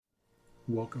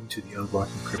Welcome to the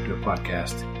Unblocking Crypto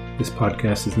podcast. This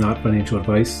podcast is not financial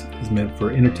advice. It is meant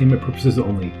for entertainment purposes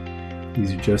only.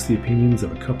 These are just the opinions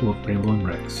of a couple of rambling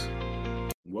wrecks.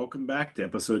 Welcome back to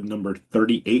episode number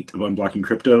 38 of Unblocking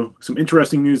Crypto. Some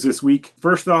interesting news this week.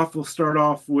 First off, we'll start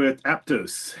off with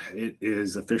Aptos. It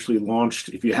is officially launched.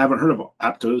 If you haven't heard of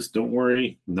Aptos, don't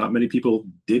worry. Not many people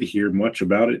did hear much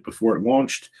about it before it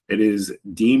launched. It is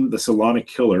deemed the Solana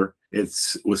killer. It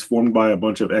was formed by a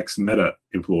bunch of ex-Meta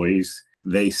employees.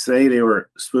 They say they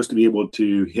were supposed to be able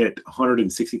to hit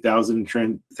 160,000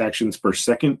 transactions per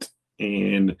second.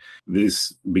 And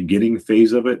this beginning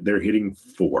phase of it, they're hitting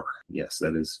 4. Yes,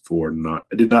 that is 4.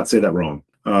 I did not say that wrong.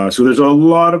 So there's a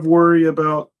lot of worry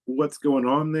about what's going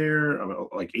on there.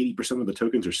 Like 80% of the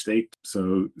tokens are staked.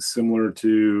 So similar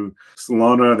to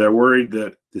Solana, they're worried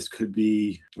that this could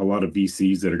be a lot of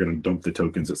VCs that are going to dump the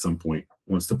tokens at some point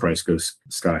once the price goes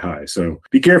sky high. So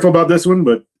be careful about this one,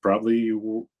 but probably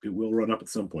it will run up at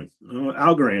some point.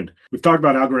 Algorand. We've talked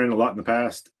about Algorand a lot in the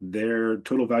past. Their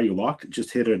total value locked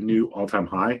just hit a new all-time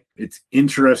high. It's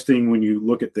interesting when you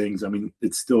look at things. I mean,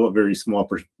 it's still a very small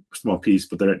piece,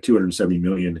 but they're at 270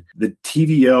 million. The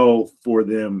TVL for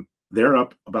them, they're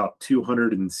up about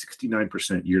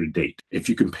 269% year to date. If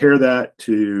you compare that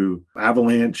to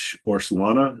Avalanche or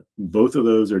Solana, both of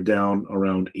those are down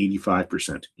around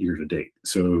 85% year to date.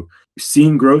 So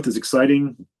seeing growth is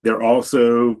exciting.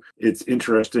 It's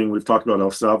interesting. We've talked about El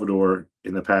Salvador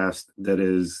in the past that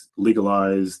is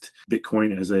legalized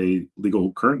Bitcoin as a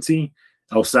legal currency.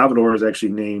 El Salvador has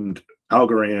actually named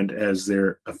Algorand as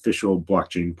their official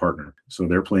blockchain partner. So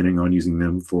they're planning on using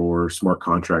them for smart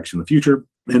contracts in the future.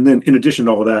 And then in addition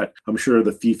to all that, I'm sure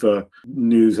the FIFA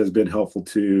news has been helpful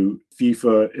too.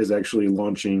 FIFA is actually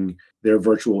launching their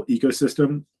virtual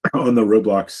ecosystem on the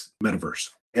Roblox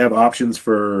metaverse.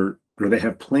 They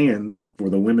have plans for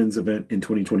the women's event in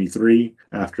 2023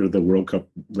 after the World Cup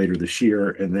later this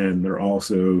year. And then they're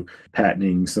also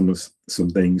patenting some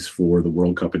things for the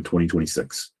World Cup in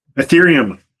 2026.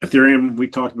 Ethereum, we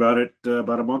talked about it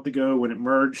about a month ago when it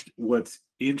merged. What's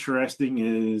interesting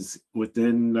is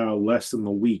within less than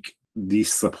a week, the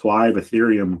supply of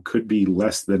Ethereum could be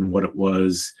less than what it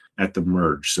was at the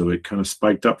merge. So it kind of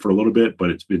spiked up for a little bit, but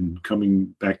it's been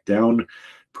coming back down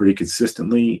pretty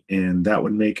consistently. And that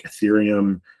would make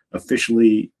Ethereum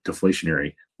officially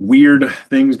deflationary. Weird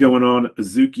things going on.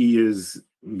 Azuki has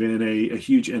been a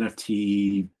huge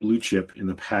NFT blue chip in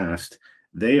the past.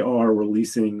 They are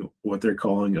releasing what they're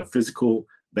calling a physical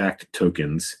backed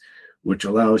tokens, which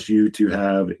allows you to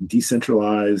have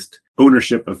decentralized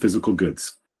ownership of physical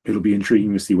goods. It'll be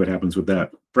intriguing to see what happens with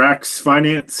that. Frax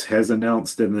Finance has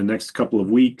announced in the next couple of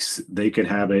weeks, they could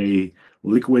have a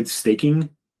liquid staking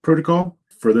protocol.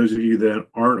 For those of you that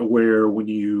aren't aware, when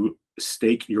you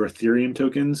stake your Ethereum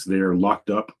tokens, they're locked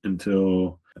up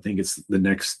until I think it's the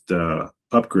next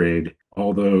upgrade.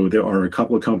 Although there are a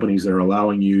couple of companies that are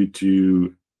allowing you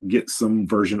to get some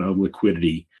version of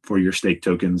liquidity for your stake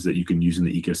tokens that you can use in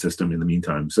the ecosystem in the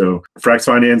meantime. So Frax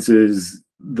Finance is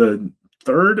the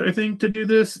third, I think, to do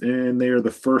this, and they are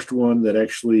the first one that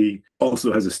actually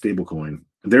also has a stablecoin.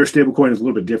 Their stablecoin is a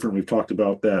little bit different. We've talked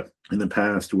about that in the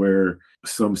past where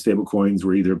some stablecoins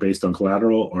were either based on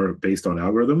collateral or based on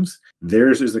algorithms.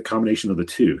 Theirs is a combination of the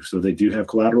two. So they do have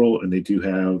collateral and they do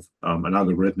have an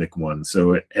algorithmic one.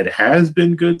 So it has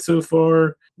been good so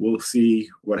far. We'll see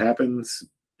what happens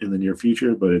in the near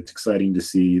future, but it's exciting to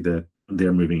see that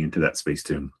they're moving into that space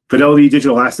too. Fidelity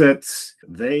Digital Assets,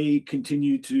 they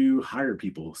continue to hire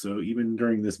people. So even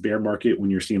during this bear market, when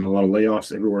you're seeing a lot of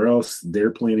layoffs everywhere else,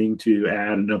 they're planning to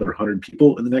add another 100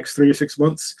 people in the next 3 or 6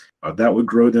 months. That would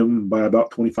grow them by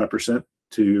about 25%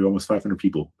 to almost 500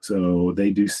 people. So they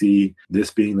do see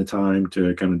this being the time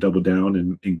to kind of double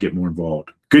down and get more involved.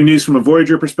 Good news from a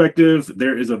Voyager perspective,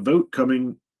 there is a vote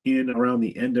coming in around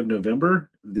the end of November.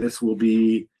 This will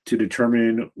be to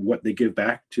determine what they give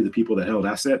back to the people that held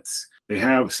assets. They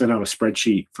have sent out a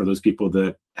spreadsheet for those people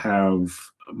that have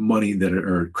money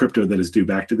or crypto that is due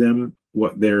back to them.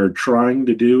 What they're trying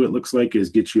to do, it looks like, is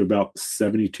get you about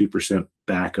 72%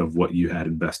 back of what you had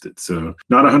invested. So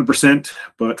not 100%,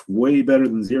 but way better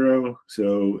than zero.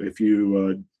 So if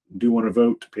you do want to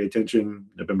vote, pay attention.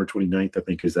 November 29th, I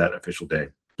think, is that official day.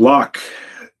 Block,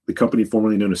 the company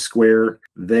formerly known as Square,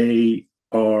 they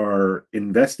are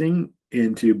investing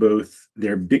into both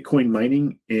their Bitcoin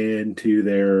mining and to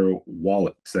their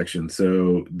wallet section.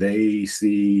 So they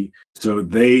think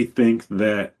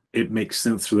that it makes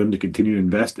sense for them to continue to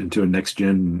invest into a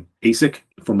next-gen ASIC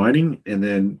for mining. And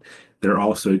then they're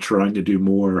also trying to do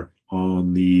more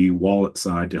on the wallet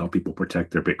side to help people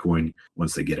protect their Bitcoin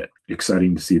once they get it.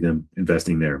 Exciting to see them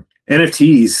investing there.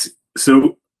 NFTs.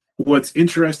 So What's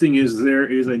interesting is there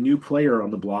is a new player on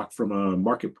the block from a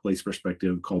marketplace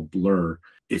perspective called Blur.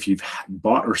 If you've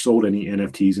bought or sold any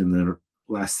NFTs in the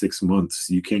last 6 months,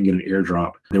 you can get an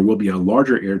airdrop. There will be a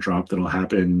larger airdrop that'll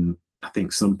happen, I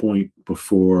think, some point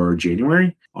before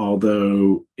January,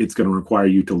 although it's going to require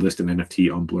you to list an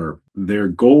NFT on Blur. Their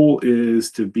goal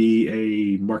is to be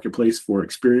a marketplace for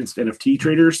experienced NFT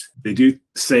traders. They do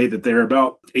say that they're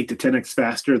about 8 to 10x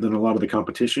faster than a lot of the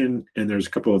competition, and there's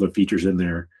a couple other features in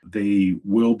there. They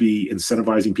will be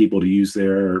incentivizing people to use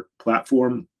their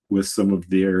platform with some of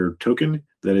their token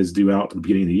that is due out at the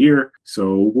beginning of the year.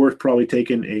 So worth probably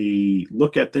taking a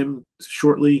look at them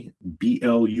shortly.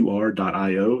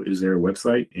 blur.io is their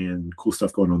website, and cool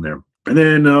stuff going on there. And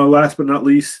then last but not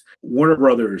least, Warner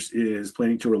Brothers is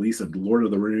planning to release a Lord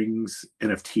of the Rings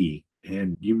NFT.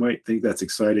 And you might think that's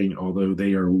exciting, although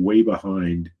they are way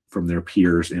behind from their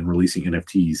peers in releasing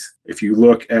NFTs. If you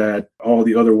look at all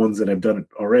the other ones that have done it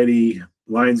already,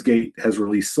 Lionsgate has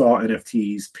released Saw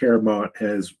NFTs, Paramount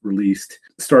has released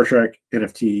Star Trek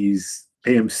NFTs,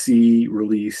 AMC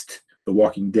released The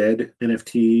Walking Dead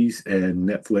NFTs, and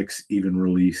Netflix even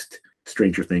released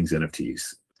Stranger Things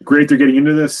NFTs. Great, they're getting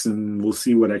into this, and we'll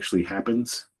see what actually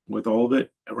happens with all of it.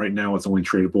 Right now, it's only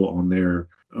tradable on their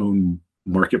own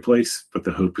marketplace, but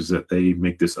the hope is that they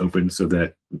make this open so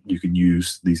that you can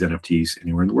use these NFTs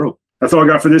anywhere in the world. That's all I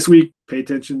got for this week. Pay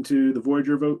attention to the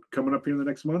Voyager vote coming up here in the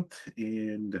next month,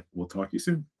 and we'll talk to you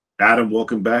soon. Adam,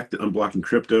 welcome back to Unblocking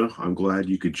Crypto. I'm glad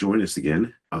you could join us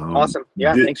again. Awesome.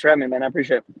 Yeah, thanks for having me, man. I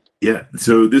appreciate it. Yeah.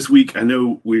 So this week, I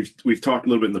know we've talked a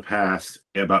little bit in the past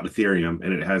about Ethereum,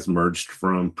 and it has merged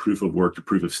from proof of work to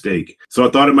proof of stake. So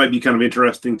I thought it might be kind of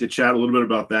interesting to chat a little bit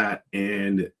about that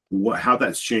and how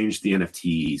that's changed the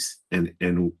NFTs and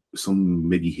some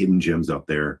maybe hidden gems out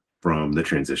there from the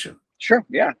transition. Sure.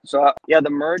 Yeah. So the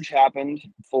merge happened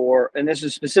and this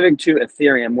is specific to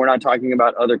Ethereum. We're not talking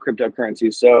about other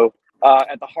cryptocurrencies. So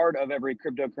at the heart of every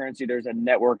cryptocurrency, there's a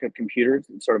network of computers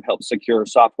that sort of help secure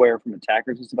software from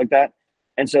attackers and stuff like that.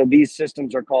 And so these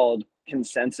systems are called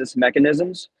consensus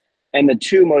mechanisms. And the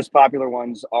two most popular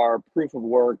ones are proof of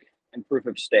work and proof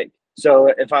of stake.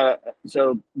 So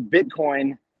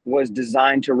Bitcoin was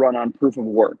designed to run on proof of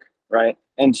work, right?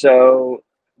 And so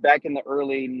back in the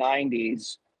early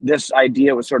 90s, this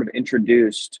idea was sort of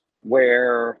introduced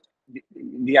where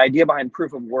the idea behind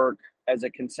proof of work as a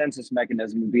consensus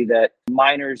mechanism would be that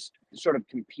miners sort of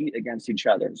compete against each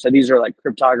other. So these are like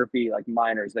cryptography, like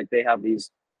miners, like they have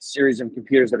these series of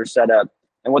computers that are set up.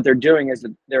 And what they're doing is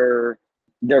that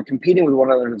they're competing with one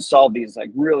another to solve these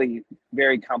like really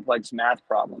very complex math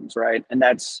problems, right? And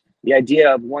that's the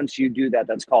idea of once you do that,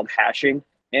 that's called hashing.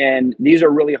 And these are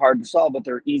really hard to solve, but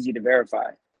they're easy to verify.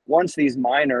 Once these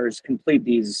miners complete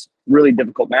these really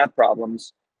difficult math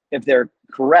problems, if they're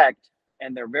correct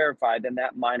and they're verified, then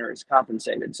that miner is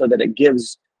compensated so that it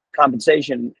gives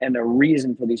compensation and a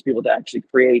reason for these people to actually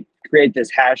create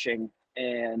this hashing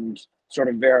and sort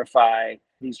of verify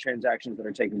these transactions that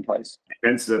are taking place.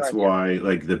 Hence, that's why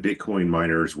like the Bitcoin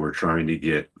miners were trying to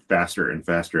get faster and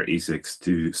faster ASICs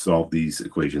to solve these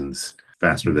equations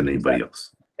faster than anybody else.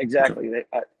 Exactly.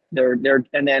 They're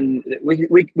and then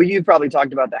you've probably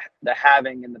talked about the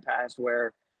halving in the past,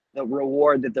 where the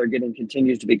reward that they're getting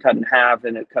continues to be cut in half,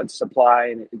 and it cuts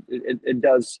supply, and it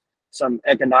does some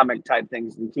economic type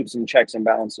things and keeps some checks and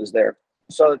balances there.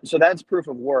 So that's proof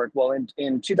of work. Well,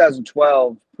 in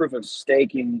 2012, proof of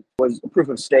stake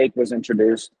was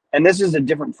introduced, and this is a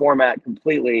different format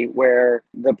completely, where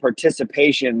the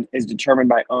participation is determined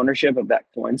by ownership of that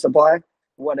coin supply.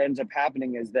 What ends up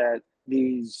happening is that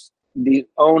the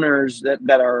owners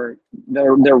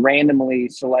they're randomly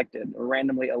selected or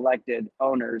randomly elected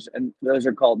owners, and those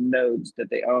are called nodes that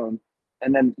they own,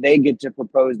 and then they get to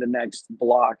propose the next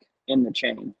block in the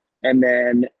chain, and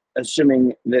then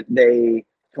assuming that they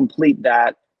complete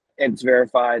that, it's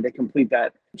verified, they complete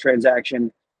that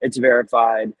transaction, it's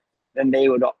verified, then they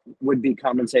would be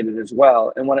compensated as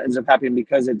well. And what ends up happening,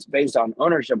 because it's based on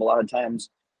ownership, a lot of times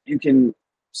you can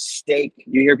stake.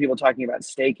 You hear people talking about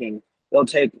staking. They'll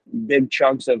take big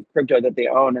chunks of crypto that they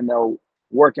own and they'll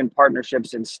work in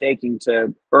partnerships and staking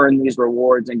to earn these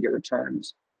rewards and get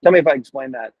returns. Tell me if I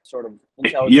explained that sort of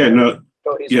intelligently.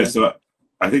 So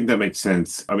I think that makes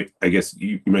sense. I mean, I guess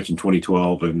you mentioned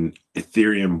 2012, and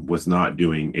Ethereum was not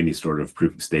doing any sort of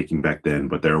proof of staking back then,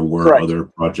 but there were other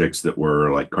projects that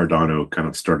were like Cardano kind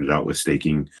of started out with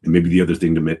staking. And maybe the other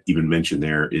thing to even mention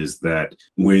there is that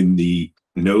when the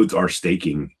nodes are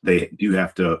staking, they do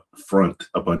have to front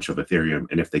a bunch of Ethereum.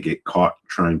 And if they get caught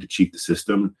trying to cheat the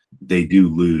system, they do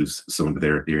lose some of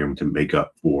their Ethereum to make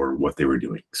up for what they were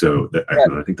doing. So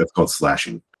I think that's called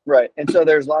slashing. Right. And so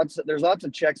there's lots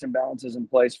of checks and balances in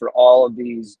place for all of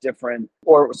these different,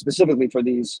 or specifically for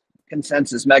these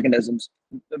consensus mechanisms.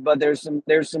 But there's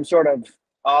some sort of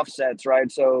offsets,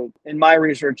 right? So in my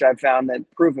research, I've found that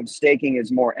proof of staking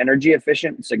is more energy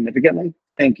efficient significantly.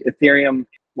 I think Ethereum,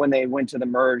 when they went to the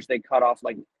merge, they cut off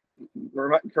like,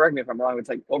 correct me if I'm wrong, it's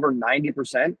like over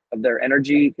 90% of their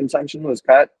energy consumption was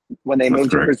cut when they That's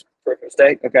moved to correct. proof of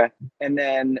stake. Okay. And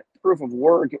then proof of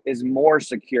work is more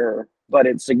secure, but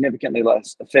it's significantly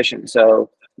less efficient. So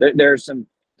there's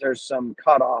some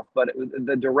cutoff, but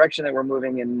the direction that we're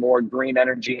moving in more green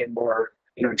energy and more,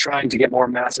 trying to get more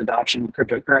mass adoption of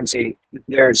cryptocurrency,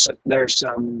 there's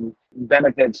some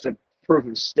benefits to proof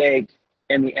of stake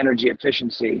and the energy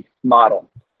efficiency model,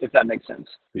 if that makes sense.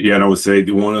 Yeah, and I would say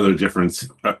the one other difference,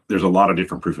 there's a lot of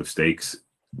different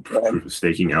Right. proof of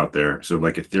staking out there. So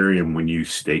like Ethereum, when you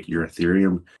stake your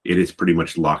Ethereum, it is pretty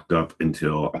much locked up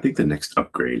until I think the next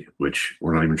upgrade, which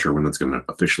we're not even sure when that's going to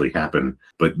officially happen.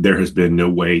 But there has been no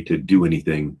way to do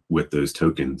anything with those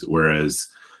tokens. Whereas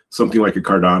something like a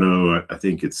Cardano, I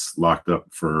think it's locked up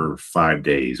for 5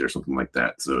 days or something like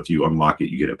that. So if you unlock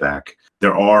it, you get it back.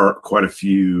 There are quite a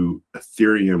few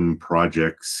Ethereum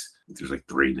projects. There's like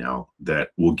 3 now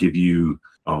that will give you,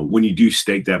 when you do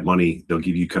stake that money, they'll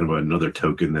give you kind of another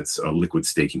token that's a liquid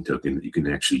staking token that you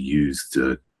can actually use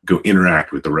to go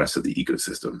interact with the rest of the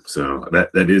ecosystem. So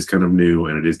that is kind of new,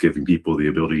 and it is giving people the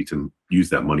ability to use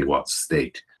that money while it's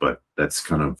staked. But that's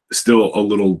kind of still a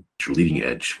little leading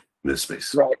edge in this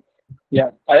space. Right.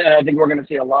 Yeah. I think we're going to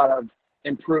see a lot of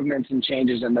improvements and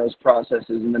changes in those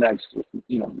processes in the next,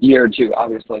 year or two,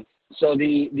 obviously. So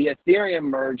the Ethereum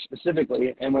merge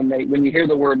specifically, and when you hear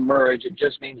the word merge, it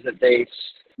just means that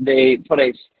they put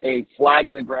a flag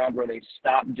in the ground where they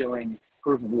stopped doing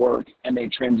proof of work and they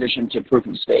transitioned to proof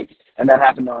of stake. And that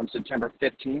happened on September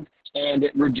 15th. And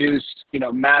it reduced,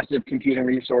 massive computing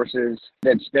resources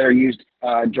that are used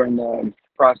during the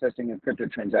processing of crypto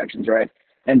transactions, right?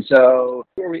 And so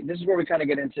this is where we kind of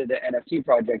get into the NFT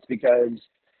projects, because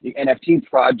the NFT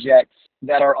projects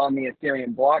that are on the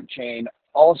Ethereum blockchain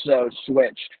also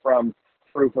switched from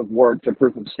proof of work to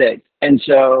proof of stake. And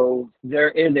so there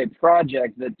is a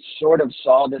project that sort of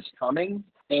saw this coming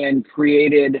and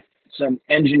created some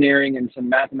engineering and some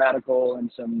mathematical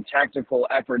and some tactical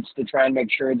efforts to try and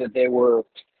make sure that they were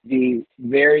the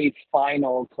very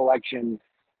final collection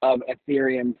of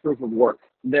Ethereum proof of work.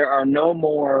 There are no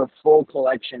more full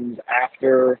collections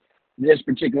after this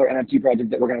particular NFT project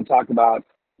that we're going to talk about.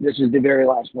 This is the very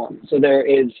last one. So there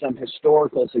is some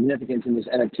historical significance in this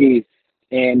NFT.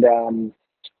 And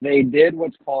they did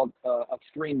what's called a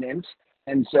free mint.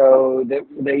 And so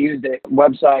they used a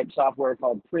website software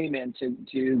called Premint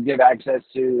to give access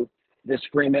to this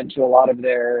free mint to a lot of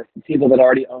their people that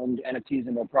already owned NFTs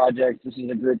in their projects. This is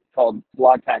a group called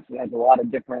Blockpack that has a lot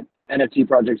of different NFT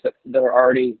projects that are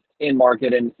already in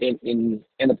market and in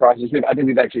the process. I think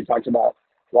we've actually talked about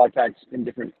Blockpacks in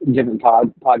different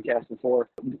podcasts before.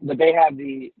 But they have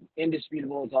the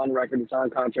indisputable, it's on record, it's on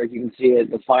contract, you can see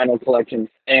it, the final collection,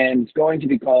 and it's going to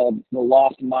be called the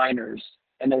Lost Miners.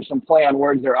 And there's some play on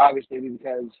words there, obviously,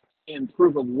 because in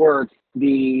proof of work,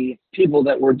 the people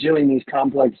that were doing these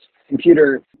complex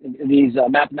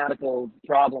mathematical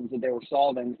problems that they were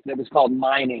solving, that was called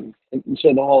mining. And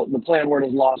so the play on word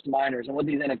is Lost Miners. And what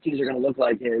these NFTs are going to look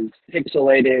like is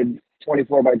pixelated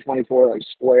 24 by 24, like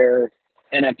square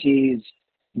NFTs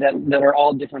that are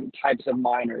all different types of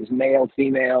miners, male,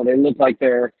 female. They look like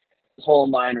they're coal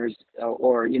miners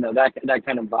or that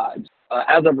kind of vibes.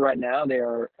 As of right now, they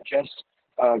are just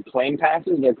claim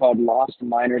passes. They're called Lost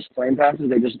Miners claim passes.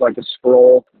 They just look like a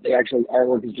scroll. The actual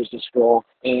artwork is just a scroll.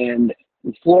 And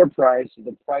the floor price,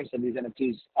 the price of these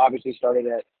NFTs obviously started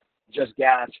at just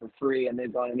gas for free, and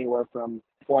they've gone anywhere from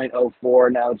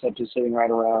 0.04. Now it's up to sitting right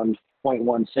around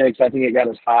 0.16. I think it got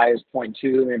as high as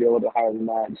 0.2, maybe a little bit higher than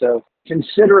that. So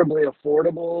considerably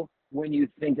affordable when you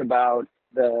think about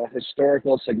the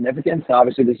historical significance.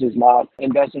 Obviously, this is not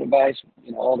investment advice,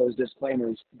 all those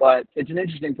disclaimers, but it's an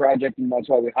interesting project, and that's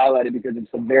why we highlight it, because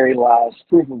it's the very last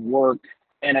proof of work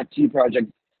NFT project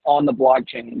on the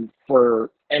blockchain for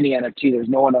any NFT. There's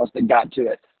no one else that got to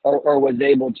it or was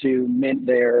able to mint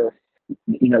their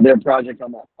project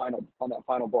on that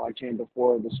final blockchain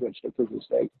before the switch to proof of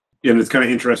stake. Yeah, and it's kind of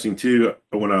interesting too.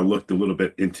 When I looked a little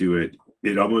bit into it,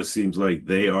 it almost seems like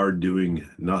they are doing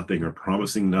nothing or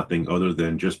promising nothing other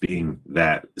than just being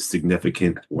that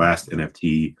significant last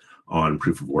NFT on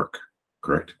proof of work.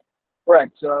 Correct?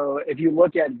 Correct. So if you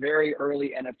look at very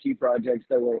early NFT projects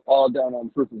that were all done on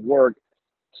proof of work,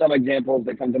 some examples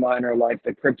that come to mind are like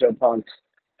the CryptoPunks,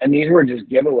 and these were just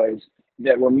giveaways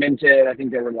that were minted. I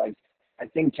think they were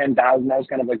 10,000. That was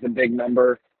kind of like the big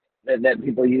number. that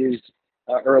people used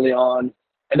early on,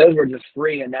 and those were just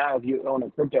free. And now, if you own a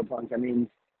CryptoPunk, I mean,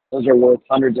 those are worth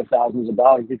hundreds of thousands of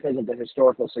dollars because of the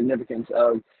historical significance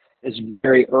of this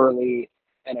very early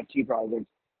NFT project.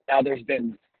 Now, there's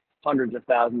been hundreds of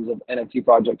thousands of NFT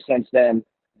projects since then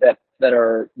that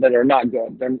are not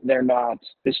good. They're not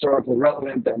historically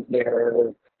relevant.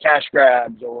 They're cash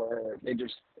grabs, or they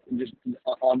just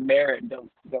on merit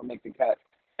don't make the cut.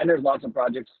 And there's lots of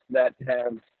projects that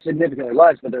have significantly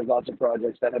less, but there's lots of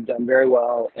projects that have done very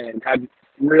well and have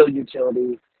real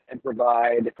utility and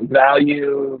provide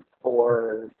value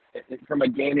from a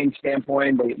gaming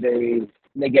standpoint.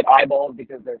 They get eyeballs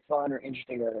because they're fun or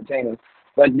interesting or entertaining.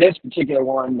 But this particular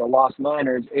one, the Lost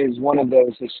Miners, is one of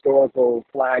those historical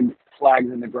flags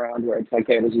in the ground where it's like,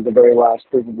 hey, this is the very last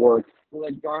proof of work. Will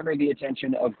it garner the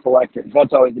attention of collectors?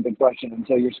 That's always the big question. And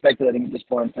so you're speculating at this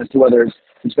point as to whether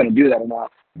it's going to do that or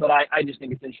not. But I just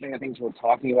think it's interesting. I think it's worth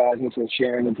talking about. I think it's worth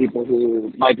sharing with people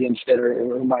who might be interested or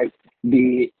who might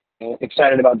be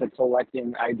excited about the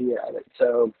collecting idea of it.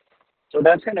 So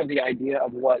that's kind of the idea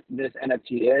of what this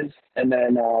NFT is. And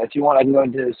then if you want, I can go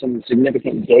into some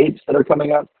significant dates that are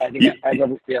coming up. I think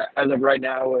as of right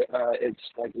now, it's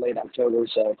like late October.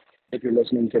 So if you're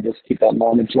listening to this, keep that in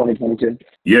mind in 2022.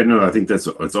 Yeah, no, I think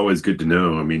it's always good to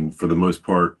know. I mean, for the most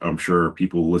part, I'm sure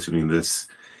people listening to this,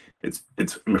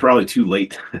 it's probably too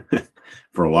late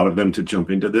for a lot of them to jump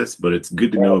into this, but it's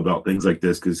good to know about things like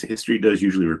this because history does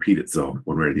usually repeat itself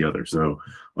one way or the other. So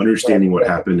understanding what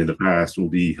happened in the past will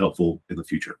be helpful in the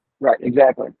future. Right,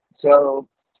 exactly. So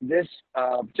this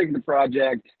particular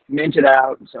project minted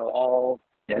out, so all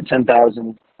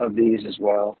 10,000 of these as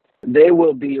well. They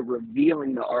will be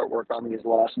revealing the artwork on these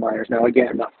Lost Miners. Now,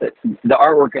 again, the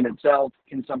artwork in itself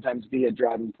can sometimes be a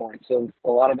driving point. So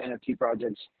a lot of NFT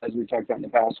projects, as we've talked about in the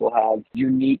past, will have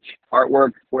unique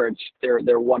artwork where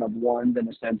they're one of one in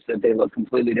the sense that they look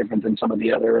completely different than some of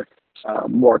the other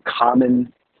more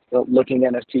common looking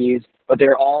NFTs. But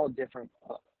they're all different.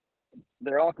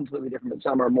 They're all completely different, but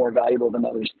some are more valuable than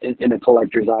others in a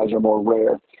collector's eyes, are more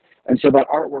rare. And so that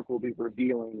artwork will be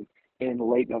revealing in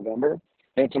late November.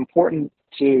 And it's important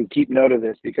to keep note of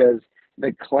this because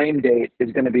the claim date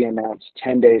is going to be announced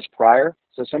 10 days prior.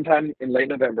 So sometime in late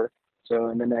November, so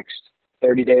in the next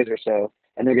 30 days or so,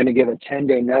 and they're going to give a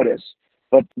 10-day notice.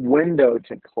 But window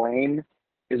to claim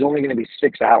is only going to be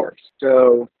 6 hours.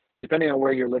 So depending on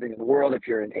where you're living in the world, if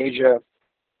you're in Asia,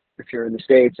 if you're in the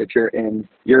States, if you're in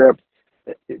Europe,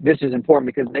 this is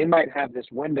important because they might have this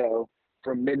window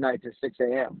from midnight to 6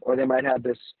 a.m. or they might have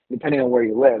this depending on where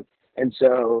you live. And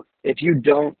so if you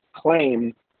don't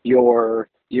claim your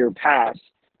pass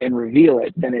and reveal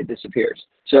it, then it disappears.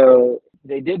 So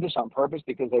they did this on purpose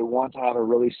because they want to have a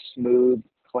really smooth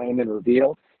claim and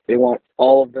reveal. They want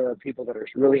all of the people that are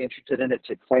really interested in it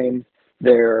to claim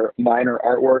their minor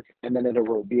artwork, and then it'll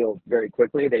reveal very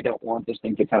quickly. They don't want this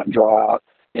thing to kind of draw out.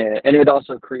 And it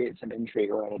also creates some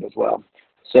intrigue around it as well.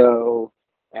 So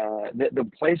the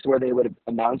place where they would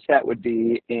announce that would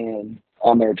be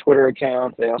on their Twitter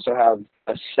account. They also have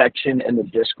a section in the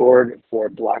Discord for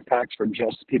block packs for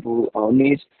just people who own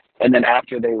these. And then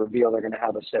after they reveal, they're going to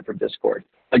have a separate Discord.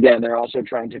 Again, they're also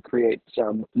trying to create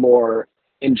some more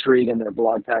intrigue in their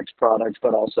block packs products,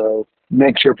 but also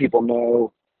make sure people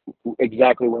know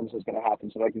exactly when this is going to happen.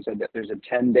 So like you said, there's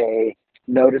a 10-day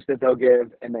notice that they'll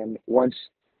give. And then once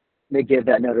they give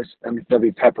that notice, they'll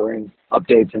be peppering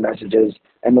updates and messages,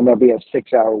 and then there'll be a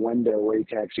 6-hour window where you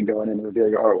can actually go in and reveal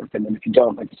your artwork. And then if you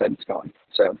don't, like I said, it's gone.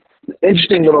 So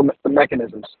interesting little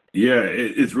mechanisms. Yeah,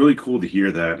 it's really cool to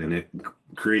hear that, and it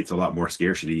creates a lot more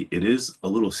scarcity. It is a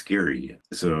little scary.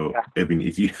 So I mean,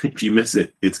 if you miss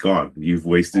it, it's gone. You've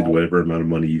wasted whatever amount of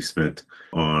money you spent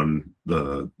on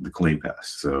the claim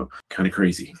pass. So kind of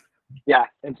crazy. Yeah,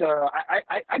 and so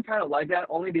I kind of like that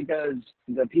only because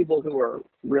the people who are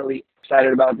really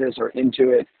excited about this or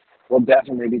into it will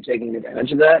definitely be taking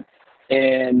advantage of that.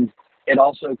 And it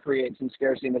also creates some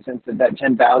scarcity in the sense that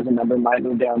 10,000 number might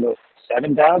move down to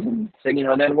 7,000. So,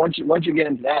 then once you get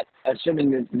into that,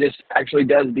 assuming that this actually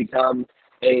does become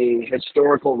a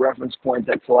historical reference point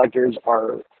that collectors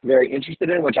are very interested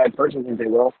in, which I personally think they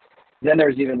will, then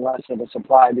there's even less of a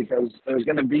supply because there's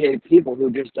going to be people who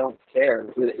just don't care.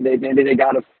 Maybe they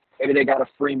got a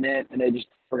free mint and they just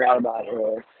forgot about it,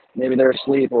 or maybe they're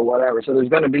asleep or whatever. So there's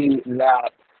going to be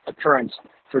that occurrence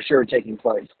for sure taking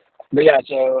place. But yeah,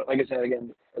 so like I said,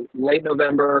 again, late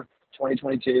November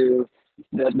 2022,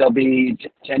 there'll be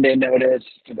 10-day notice,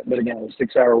 but again, a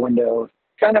 6-hour window.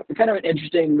 Kind of an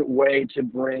interesting way to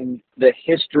bring the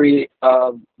history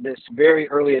of this very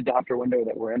early adopter window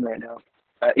that we're in right now.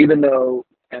 Even though,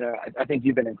 and I think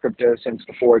you've been in crypto since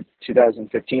before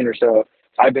 2015 or so,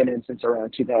 I've been in since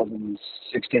around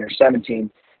 2016 or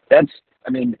 17. That's, I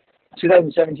mean,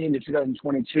 2017 to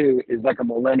 2022 is like a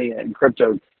millennia in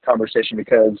crypto conversation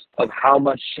because of how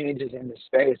much changes in the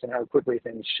space and how quickly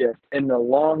things shift. In the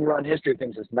long run history of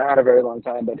things, it's not a very long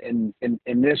time, but in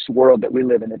this world that we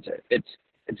live in, it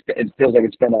feels like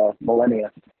it's been a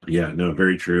millennia. Yeah, no,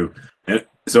 very true. And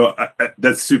so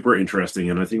that's super interesting.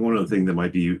 And I think one of the things that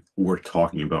might be worth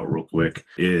talking about real quick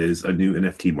is a new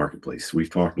NFT marketplace. We've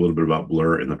talked a little bit about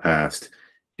Blur in the past,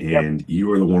 and you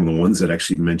were one of the ones that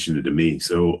actually mentioned it to me.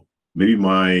 So maybe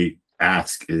my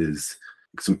ask is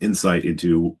some insight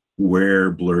into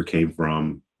where Blur came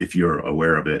from, if you're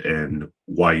aware of it, and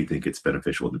why you think it's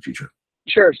beneficial in the future.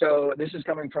 Sure. So this is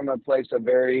coming from a place of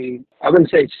very, I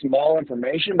wouldn't say small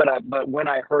information, but when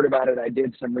I heard about it, I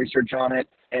did some research on it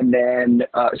and then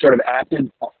sort of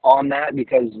acted on that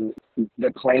because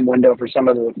the claim window for some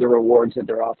of the rewards that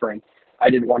they're offering, I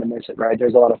didn't want to miss it, right?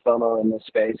 There's a lot of FOMO in this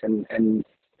space and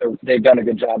they've done a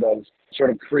good job of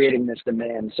sort of creating this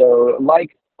demand. So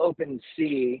like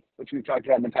OpenSea, which we've talked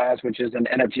about in the past, which is an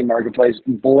NFT marketplace,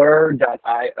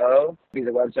 blur.io be the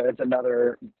website. It's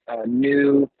another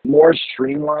new, more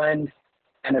streamlined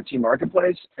NFT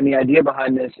marketplace. And the idea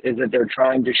behind this is that they're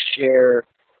trying to share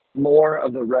more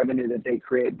of the revenue that they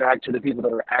create back to the people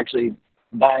that are actually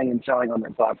buying and selling on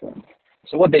their platform.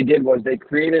 So what they did was they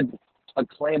created a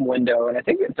claim window, and I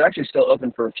think it's actually still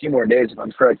open for a few more days if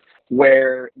I'm correct,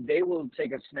 where they will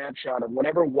take a snapshot of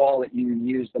whatever wallet you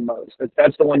use the most.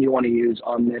 That's the one you want to use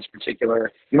on this particular,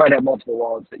 you might have multiple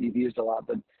wallets that you've used a lot,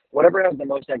 but whatever has the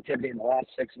most activity in the last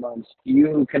 6 months,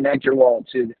 you connect your wallet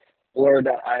to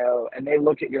blur.io and they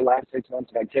look at your last 6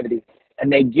 months of activity and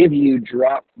they give you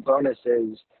drop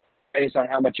bonuses based on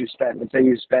how much you spent. Let's say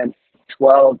you spent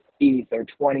 12 ETH or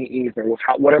 20 ETH or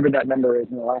whatever that number is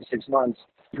in the last 6 months,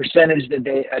 percentage that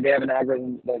they have an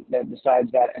algorithm that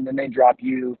decides that, and then they drop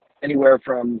you anywhere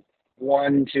from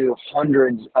 1 to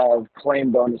hundreds of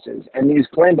claim bonuses. And these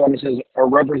claim bonuses are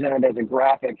represented as a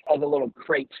graphic as a little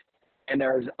crate. And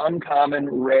there's uncommon,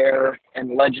 rare,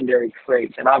 and legendary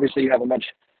crates. And obviously you have a much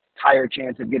higher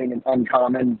chance of getting an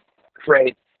uncommon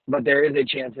crate, but there is a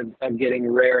chance of getting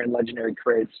rare and legendary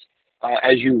crates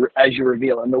as you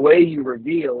reveal. And the way you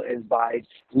reveal is by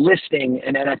listing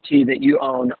an NFT that you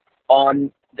own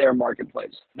on their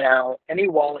marketplace. Now, any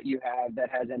wallet you have that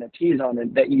has NFTs on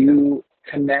it that you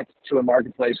connect to a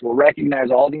marketplace will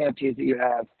recognize all the NFTs that you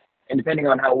have, and depending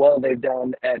on how well they've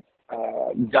done at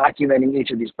documenting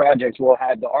each of these projects, will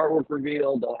have the artwork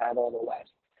revealed, they'll have all the last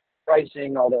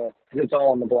pricing, because it's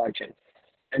all on the blockchain.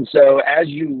 And so as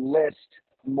you list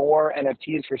more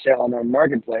NFTs for sale on their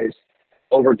marketplace,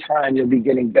 over time, you'll be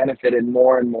getting benefited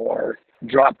more and more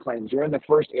drop claims. You're in the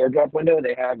first airdrop window.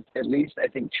 They have at least, I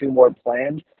think, 2 more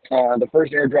planned. The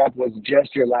first airdrop was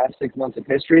just your last 6 months of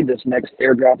history. This next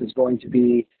airdrop is going to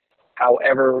be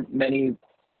however many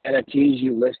NFTs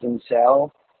you list and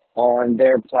sell on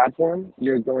their platform.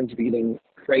 You're going to be getting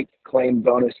crate claim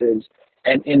bonuses.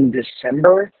 And in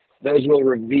December, those will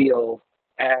reveal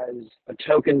as a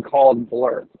token called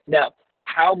Blur. Now,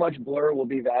 how much Blur will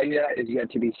be valued at is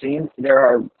yet to be seen. There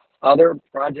are other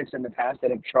projects in the past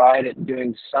that have tried at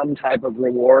doing some type of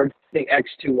reward. I think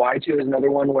X2Y2 is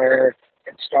another one where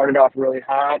it started off really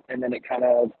hot and then it kind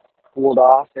of cooled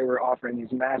off. They were offering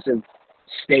these massive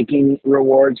staking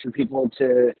rewards for people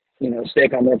to,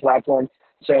 stake on their platform.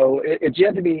 So it's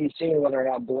yet to be seen whether or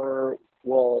not Blur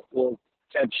will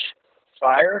catch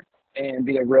fire and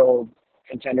be a real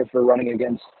contender for running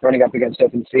up against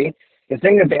OpenSea. The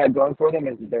thing that they had going for them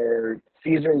is their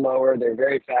fees are lower, they're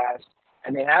very fast,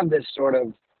 and they have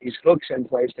these hooks in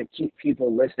place to keep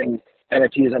people listing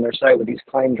NFTs on their site with these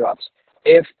claim drops.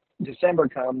 If December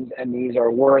comes and these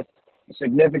are worth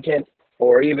significant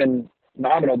or even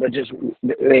nominal, but just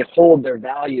they hold their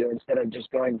value instead of just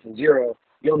going to zero,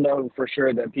 you'll know for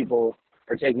sure that people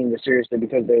are taking this seriously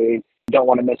because they don't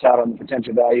want to miss out on the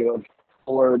potential value of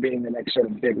Blur being the next sort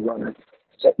of big runner.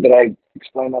 So, did I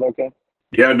explain that okay?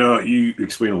 Yeah, no, you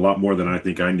explained a lot more than I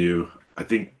think I knew. I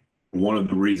think one of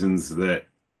the reasons that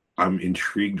I'm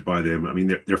intrigued by them, I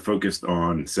mean, they're focused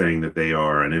on saying that they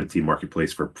are an NFT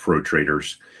marketplace for pro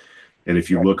traders. And if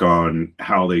you look on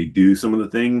how they do some of the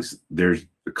things, there's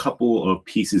a couple of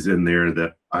pieces in there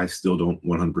that I still don't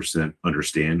 100%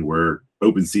 understand, where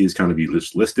OpenSea is kind of you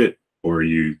just list it or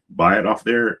you buy it off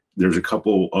there. There's a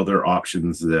couple other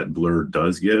options that Blur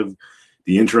does give.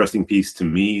 The interesting piece to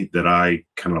me that I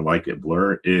kind of like at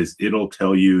Blur is it'll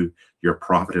tell you your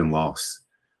profit and loss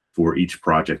for each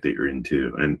project that you're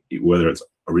into, and whether it's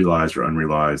realized or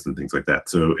unrealized and things like that.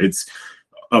 So it's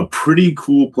a pretty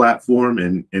cool platform.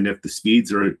 And if the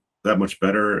speeds are that much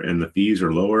better and the fees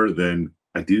are lower, then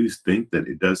I do think that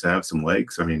it does have some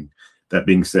legs. I mean, that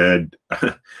being said,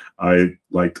 I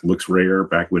liked Looks Rare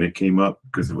back when it came up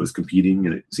because it was competing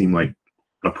and it seemed like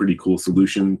a pretty cool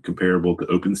solution comparable to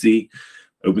OpenSea.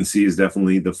 OpenSea is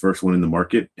definitely the first one in the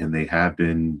market, and they have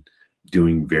been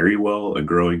doing very well and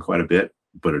growing quite a bit,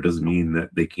 but it doesn't mean that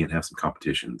they can't have some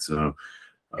competition. So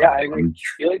yeah, I agree.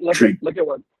 Look at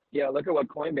what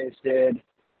Coinbase did.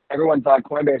 Everyone thought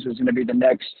Coinbase was going to be the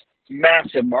next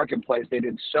massive marketplace. They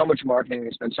did so much marketing.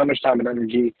 They spent so much time and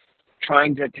energy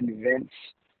trying to convince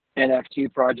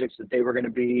NFT projects that they were going to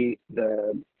be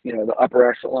the upper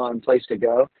echelon place to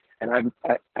go. And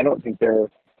I don't think they're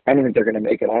going to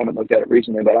make it. I haven't looked at it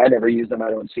recently, but I never use them. I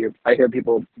don't see it. I hear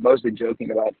people mostly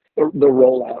joking about the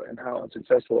rollout and how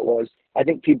unsuccessful it was. I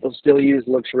think people still use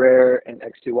Looks Rare and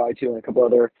X2Y2 and a couple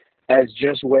other as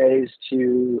just ways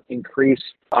to increase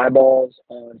eyeballs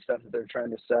on stuff that they're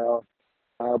trying to sell.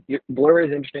 Blur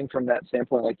is interesting from that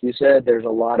standpoint. Like you said, there's a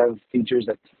lot of features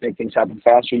that make things happen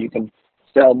faster. You can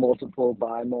sell multiple,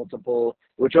 buy multiple,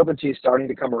 which OpenSea is starting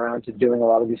to come around to doing a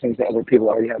lot of these things that other people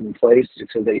already have in place.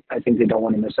 So I think they don't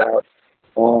want to miss out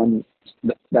on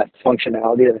that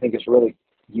functionality that I think is really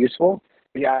useful.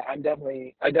 But yeah, I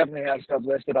definitely have stuff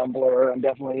listed on Blur. I'm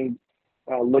definitely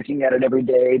looking at it every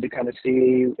day to kind of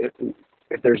see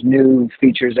if there's new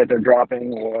features that they're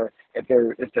dropping, or if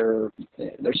their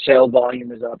sale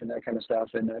volume is up and that kind of stuff.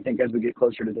 And I think as we get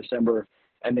closer to December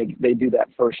and they do that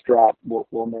first drop, we'll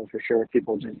know for sure if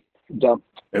people just dump.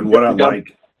 And what I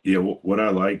like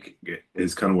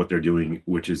is kind of what they're doing,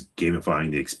 which is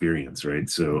gamifying the experience, right?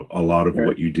 So a lot of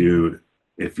what you do,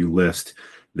 if you list,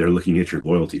 they're looking at your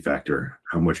loyalty factor,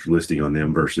 how much you're listing on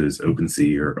them versus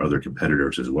OpenSea or other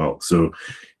competitors as well. So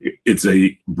it's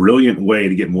a brilliant way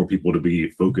to get more people to be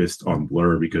focused on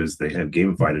Blur because they have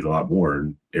gamified it a lot more,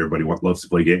 and everybody loves to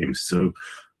play games. So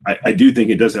I do think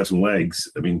it does have some legs.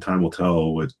 I mean, time will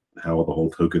tell with how the whole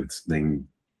tokens thing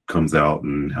comes out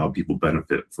and how people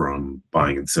benefit from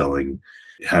buying and selling,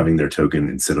 having their token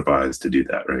incentivized to do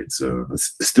that, right? So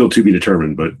it's still to be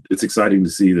determined, but it's exciting to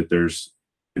see that there's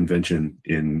invention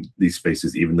in these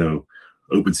spaces, even though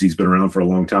OpenSea's been around for a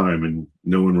long time and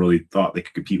no one really thought they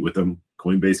could compete with them.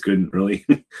 Coinbase couldn't really.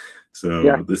 So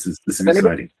yeah. This is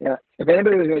exciting. Yeah, if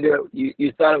anybody was going to do it,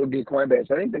 you thought it would be Coinbase.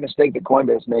 I think the mistake that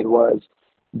Coinbase made was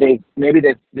this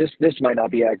might not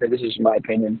be accurate. This is my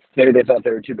opinion. Maybe they thought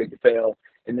they were too big to fail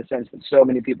in the sense that so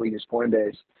many people use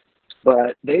Coinbase,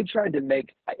 but they tried to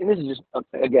make. And this is just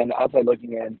again outside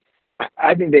looking in.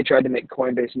 I think they tried to make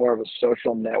Coinbase more of a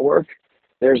social network.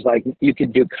 There's you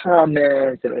could do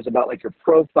comments, and it was about your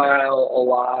profile a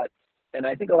lot. And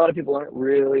I think a lot of people aren't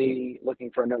really looking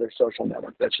for another social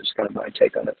network. That's just kind of my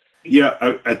take on it. Yeah,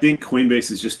 I think Coinbase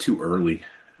is just too early,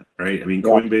 right? I mean,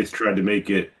 Coinbase tried to make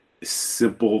it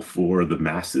simple for the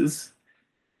masses,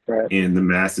 right? And the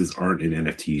masses aren't in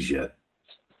NFTs yet.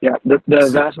 Yeah, the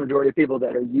vast majority of people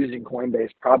that are using Coinbase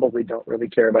probably don't really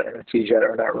care about NFTs yet,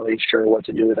 or not really sure what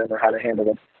to do with them or how to handle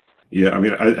them. Yeah, I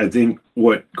mean, I think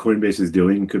what Coinbase is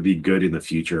doing could be good in the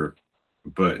future,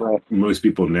 but most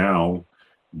people now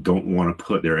don't want to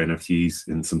put their NFTs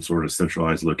in some sort of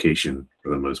centralized location for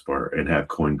the most part and have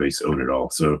Coinbase own it all.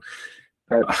 So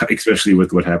especially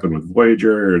with what happened with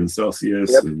Voyager and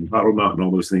Celsius and HODLNOT and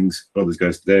all those things, all those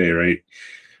guys today, right?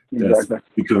 That's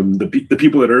become the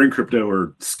people that are in crypto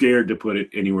are scared to put it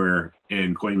anywhere,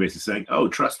 and Coinbase is saying, "Oh,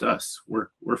 trust us,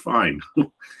 we're fine."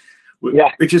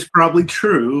 Yeah, which is probably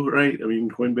true, right? I mean,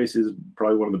 Coinbase is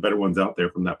probably one of the better ones out there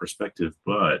from that perspective,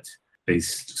 but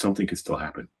something could still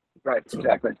happen. Right, so.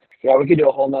 Exactly. Yeah, we could do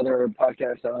a whole nother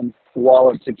podcast on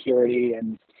wallet security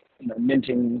and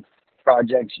minting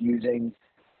projects using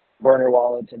burner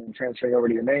wallets and then transferring over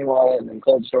to your main wallet and then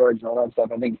cold storage and all that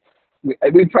stuff. I think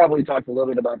we probably talked a little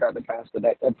bit about that in the past, but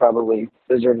that probably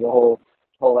deserves a whole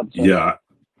episode. Yeah,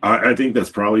 I think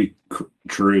that's probably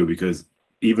true because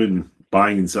even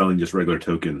buying and selling just regular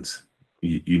tokens,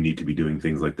 you need to be doing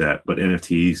things like that. But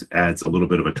NFTs adds a little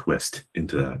bit of a twist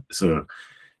into that. So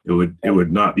it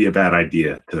would not be a bad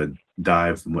idea to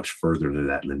dive much further into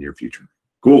that in the near future.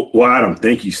 Cool. Well, Adam,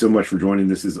 thank you so much for joining.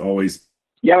 This is always.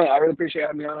 Yeah, I really appreciate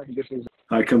having me on.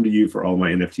 I come to you for all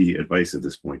my NFT advice at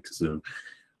this point. So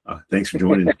thanks for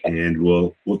joining, and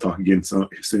we'll talk again soon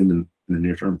in the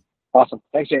near term. Awesome.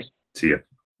 Thanks, Jason. See ya.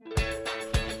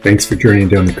 Thanks for journeying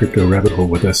down the crypto rabbit hole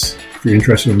with us. If you're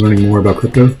interested in learning more about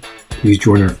crypto, please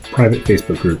join our private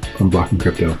Facebook group, Unblocking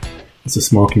Crypto. It's a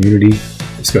small community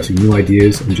discussing new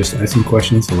ideas and just asking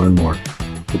questions to learn more.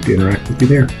 Hope to interact with you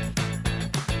there.